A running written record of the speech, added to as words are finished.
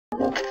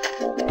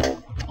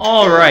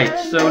Alright,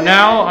 so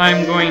now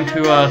I'm going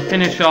to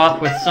finish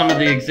off with some of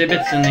the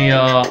exhibits in the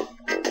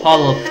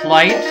Hall of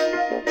Flight.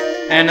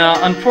 And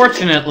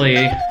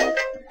unfortunately,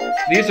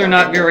 these are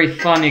not very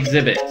fun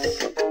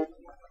exhibits.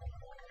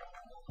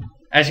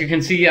 As you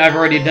can see, I've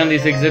already done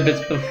these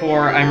exhibits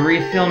before. I'm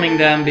refilming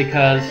them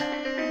because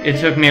it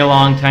took me a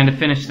long time to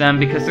finish them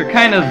because they're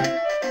kind of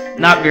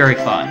not very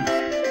fun.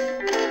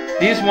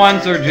 These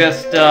ones are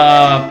just,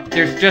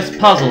 there's just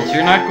puzzles.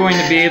 You're not going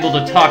to be able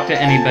to talk to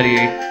anybody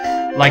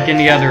like in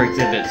the other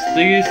exhibits.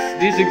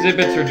 These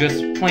exhibits are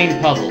just plain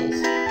puzzles.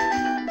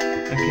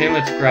 Okay,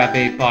 let's grab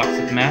a box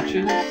of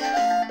matches.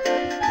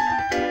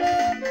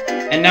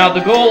 And now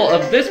the goal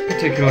of this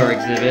particular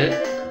exhibit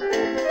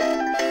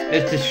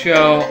is to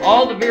show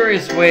all the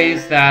various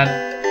ways that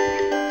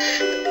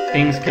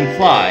things can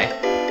fly.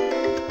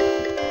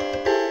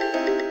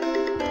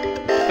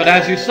 But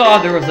as you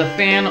saw, there was a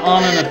fan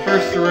on in the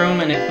first room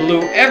and it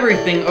blew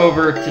everything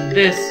over to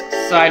this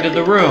side of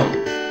the room.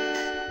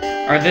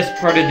 Or this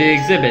part of the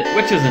exhibit,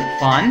 which isn't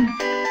fun.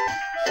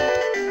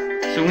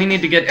 So we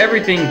need to get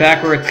everything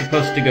back where it's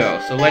supposed to go.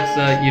 So let's,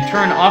 you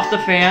turn off the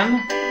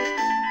fan.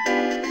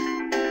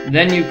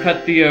 Then you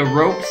cut the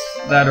ropes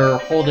that are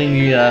holding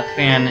the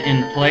fan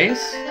in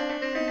place.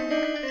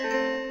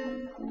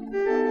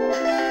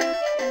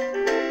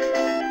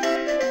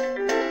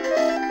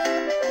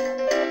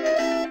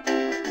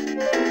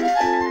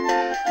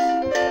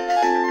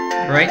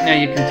 Alright, now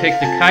you can take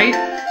the kite.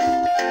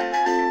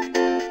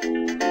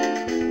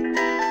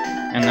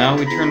 And now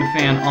we turn the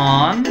fan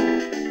on.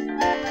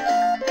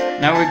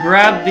 Now we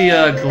grab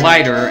the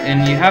glider,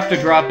 and you have to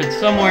drop it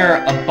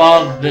somewhere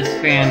above this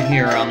fan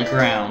here on the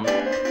ground.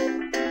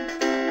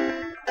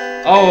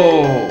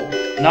 Oh,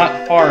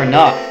 not far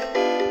enough.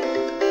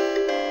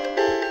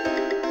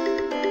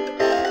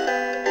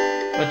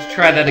 Let's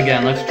try that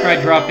again. Let's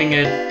try dropping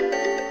it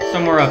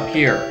somewhere up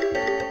here.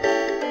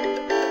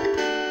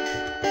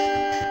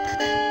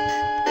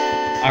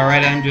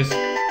 Alright, I'm just...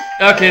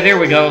 Okay, there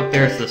we go.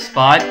 There's the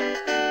spot.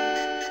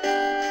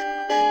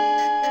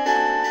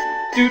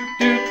 Do,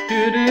 do,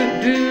 do,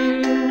 do,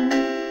 do.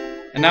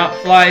 And now it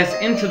flies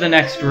into the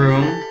next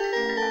room.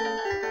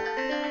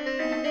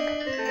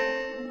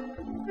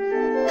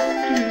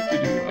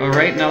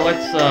 Alright, now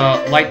let's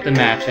light the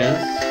matches.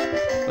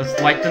 Let's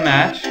light the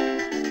match.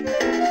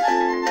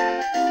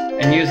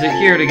 And use it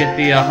here to get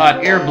the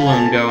hot air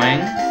balloon going.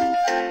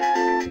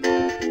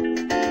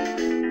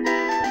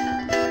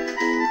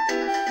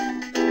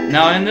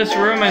 Now in this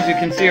room, as you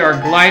can see, our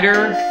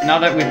glider, now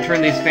that we've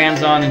turned these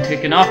fans on and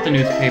taken off the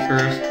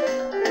newspapers,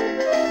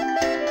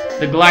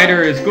 the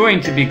glider is going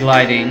to be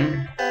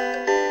gliding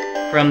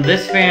from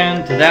this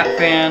fan to that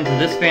fan to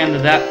this fan to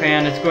that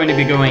fan. It's going to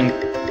be going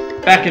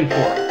back and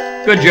forth.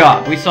 Good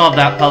job, we solved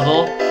that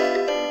puzzle.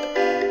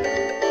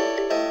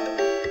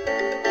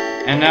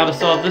 And now to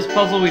solve this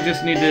puzzle, we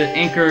just need to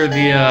anchor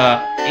the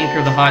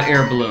hot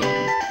air balloon.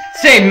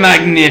 C'est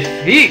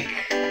magnifique!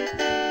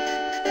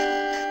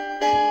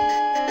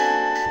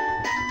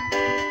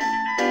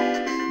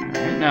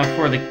 Alright, now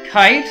for the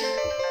kite.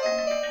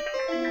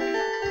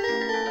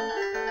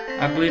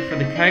 I believe for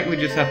the kite, we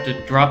just have to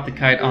drop the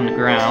kite on the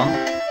ground.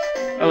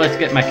 Oh, let's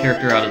get my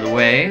character out of the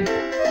way.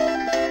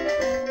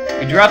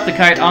 We drop the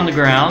kite on the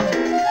ground.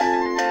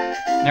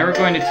 Now we're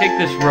going to take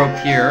this rope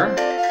here.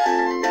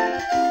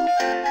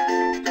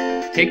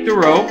 Take the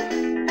rope.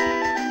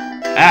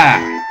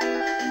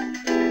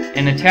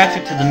 And attach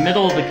it to the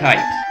middle of the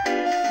kite.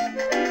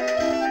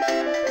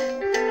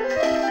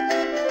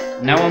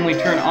 Now when we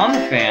turn on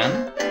the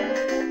fan,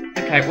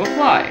 the kite will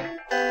fly.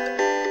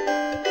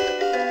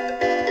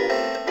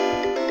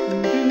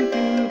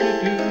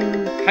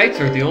 Kites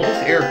are the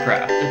oldest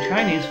aircraft. The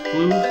Chinese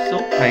flew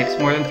silk kites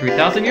more than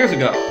 3,000 years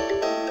ago.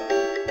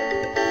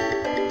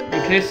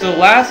 Okay, so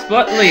last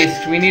but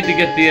least, we need to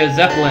get the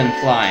Zeppelin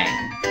flying.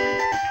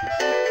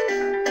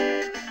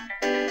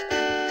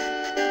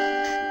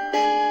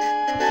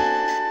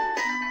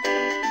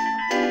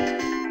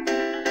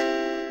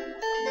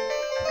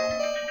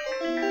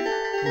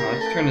 Now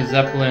let's turn the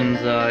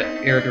Zeppelin's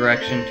air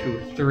direction to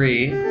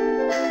 3.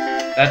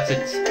 That's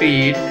its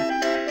speed.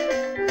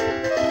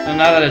 So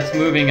now that it's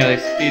moving at a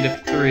speed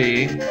of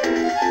 3,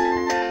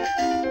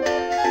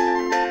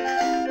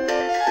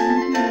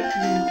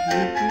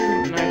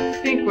 and I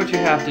think what you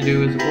have to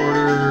do is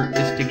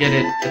to get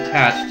it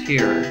attached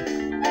here.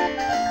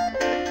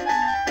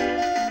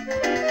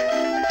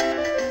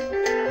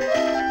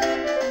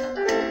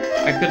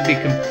 I could be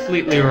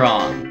completely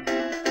wrong.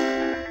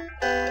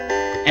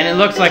 And it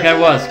looks like I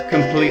was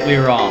completely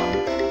wrong.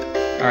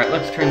 Alright,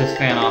 let's turn this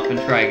fan off and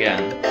try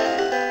again.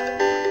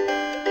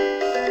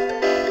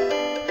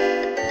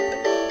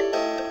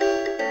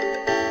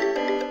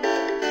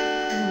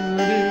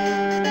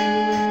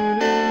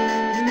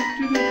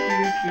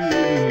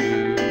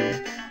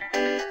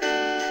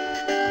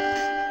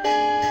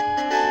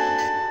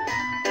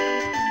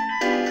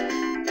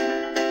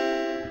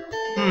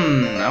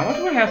 Now what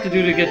do I have to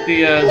do to get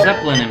the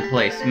Zeppelin in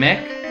place,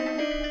 Mick?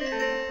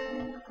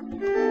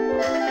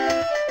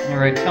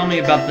 Alright, tell me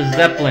about the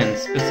Zeppelin,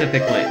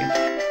 specifically.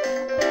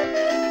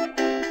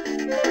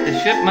 The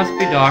ship must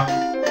be docked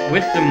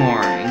with the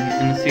mooring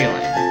in the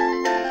ceiling.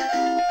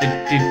 The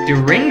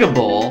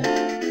Dirigible?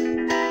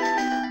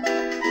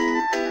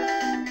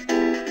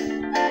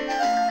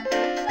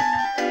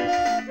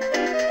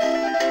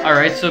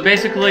 Alright, so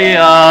basically,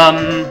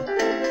 I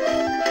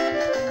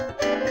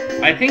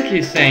think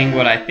he's saying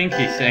what I think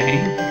he's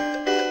saying.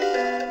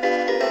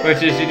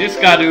 Which is, you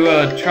just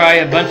gotta try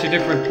a bunch of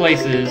different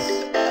places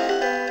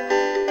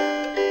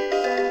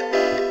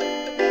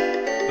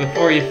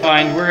before you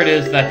find where it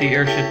is that the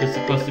airship is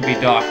supposed to be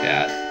docked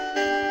at.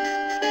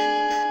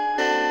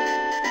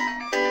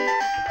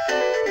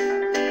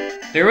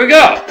 There we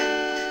go!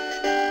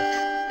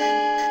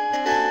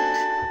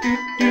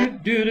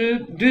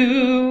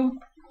 Do-do-do-do-do.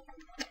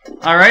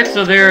 Alright,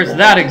 so there's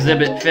that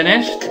exhibit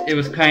finished. It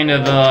was kind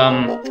of,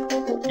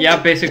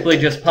 yeah, basically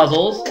just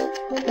puzzles.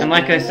 And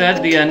like I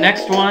said, the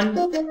next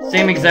one,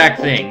 same exact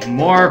thing.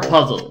 More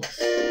puzzles.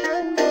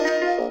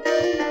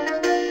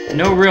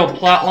 No real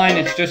plotline,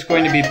 it's just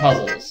going to be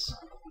puzzles.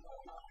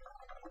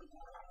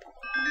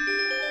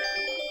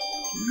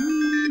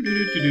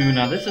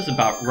 Now this is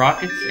about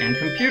rockets and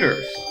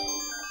computers.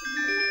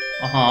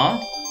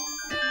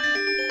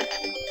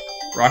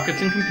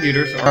 Rockets and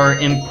computers are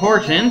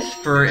important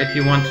for if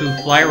you want to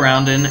fly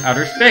around in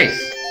outer space.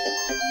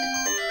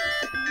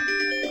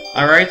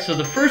 Alright, so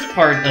the first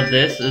part of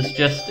this is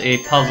just a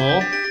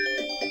puzzle.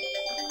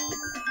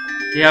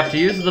 You have to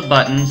use the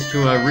buttons to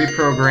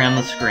reprogram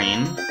the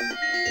screen.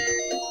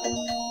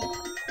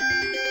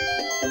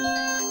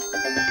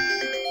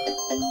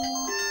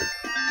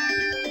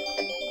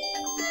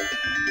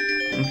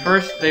 And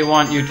first they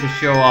want you to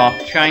show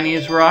off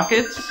Chinese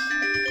rockets.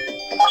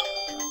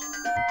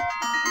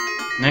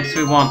 Next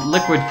we want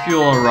liquid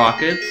fuel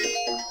rockets.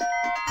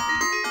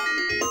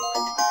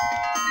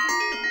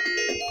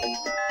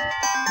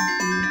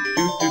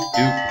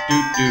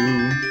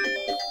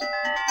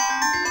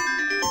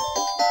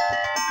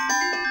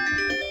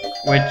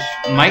 Which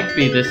might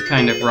be this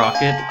kind of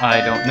rocket,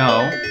 I don't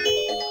know.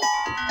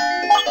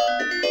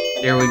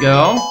 There we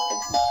go.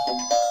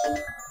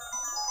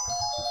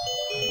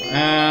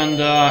 And,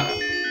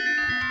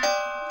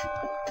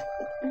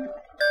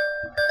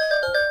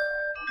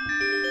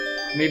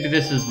 maybe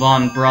this is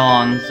Von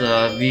Braun's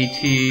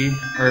VT,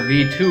 or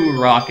V2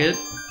 rocket.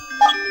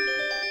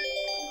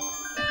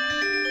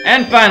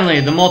 And finally,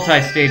 the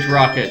multi-stage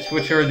rockets,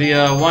 which are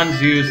the ones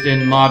used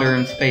in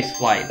modern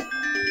spaceflight.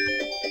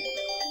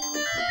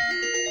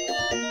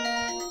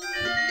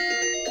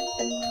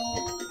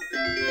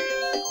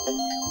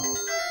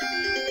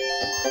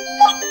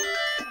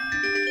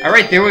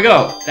 Alright, there we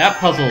go. That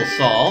puzzle is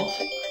solved.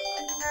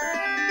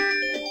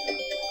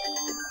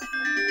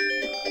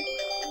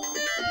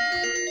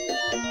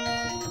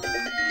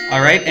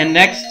 Alright, and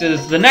next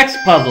is the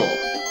next puzzle.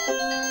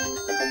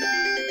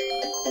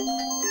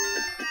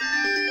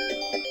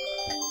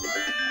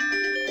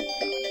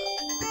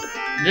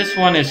 This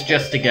one is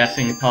just a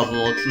guessing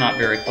puzzle, it's not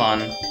very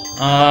fun.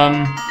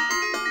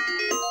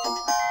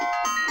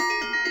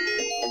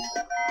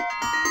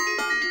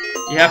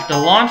 You have to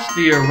launch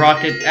the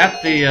rocket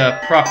at the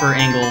proper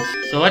angles.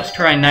 So let's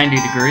try 90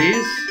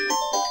 degrees.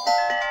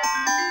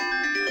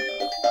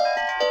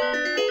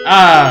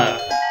 Ah,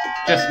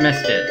 just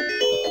missed it.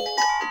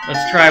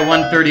 Let's try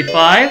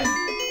 135.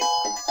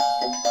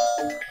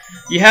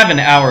 You have an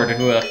hour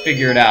to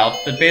figure it out,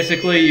 but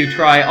basically you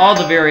try all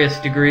the various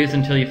degrees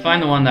until you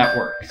find the one that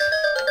works.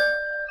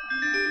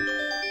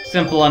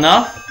 Simple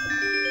enough.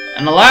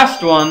 And the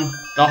last one,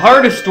 the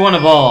hardest one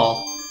of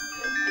all,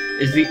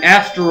 is the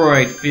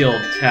asteroid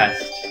field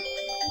test.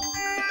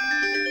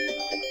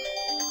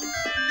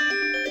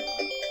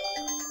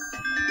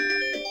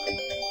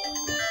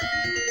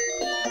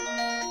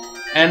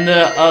 And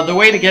the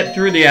way to get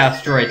through the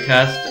asteroid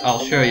test, I'll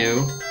show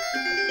you.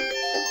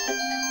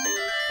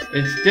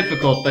 It's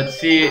difficult, but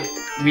see,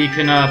 we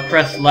can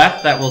press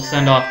left, that will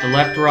send off the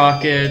left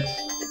rocket.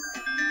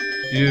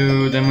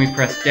 Then we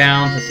press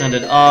down to send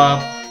it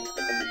up.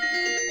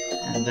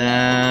 And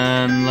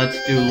then let's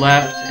do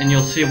left, and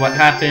you'll see what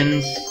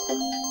happens.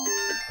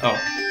 Oh.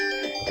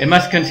 It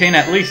must contain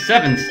at least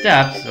 7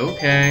 steps.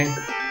 Okay.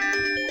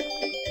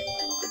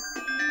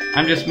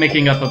 I'm just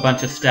making up a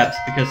bunch of steps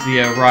because the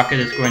rocket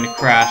is going to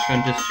crash.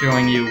 I'm just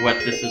showing you what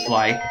this is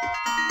like.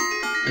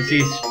 You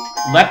see,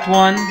 left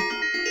one,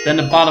 then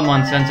the bottom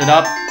one sends it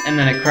up, and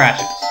then it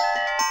crashes.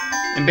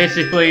 And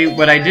basically,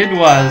 what I did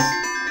was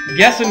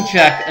guess and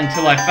check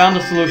until I found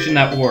a solution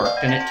that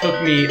worked, and it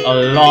took me a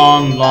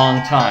long,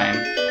 long time.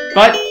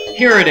 But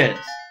here it is.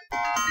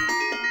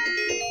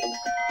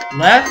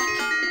 Left,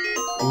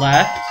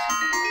 left,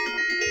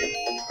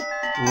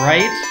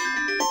 right,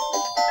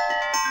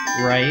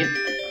 right,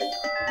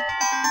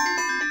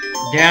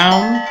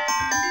 down.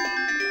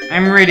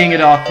 I'm reading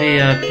it off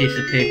a piece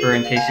of paper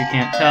in case you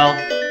can't tell.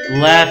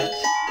 Left,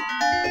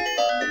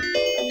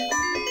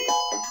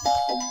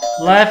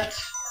 left,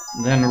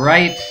 then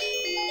right,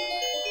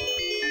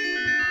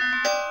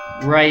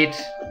 right,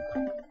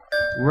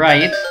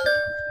 right,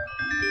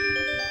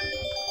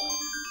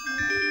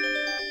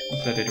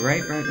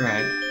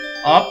 right.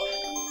 Up.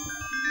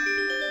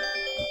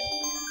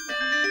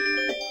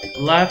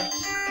 Left.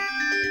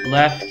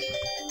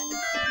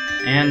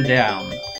 And down.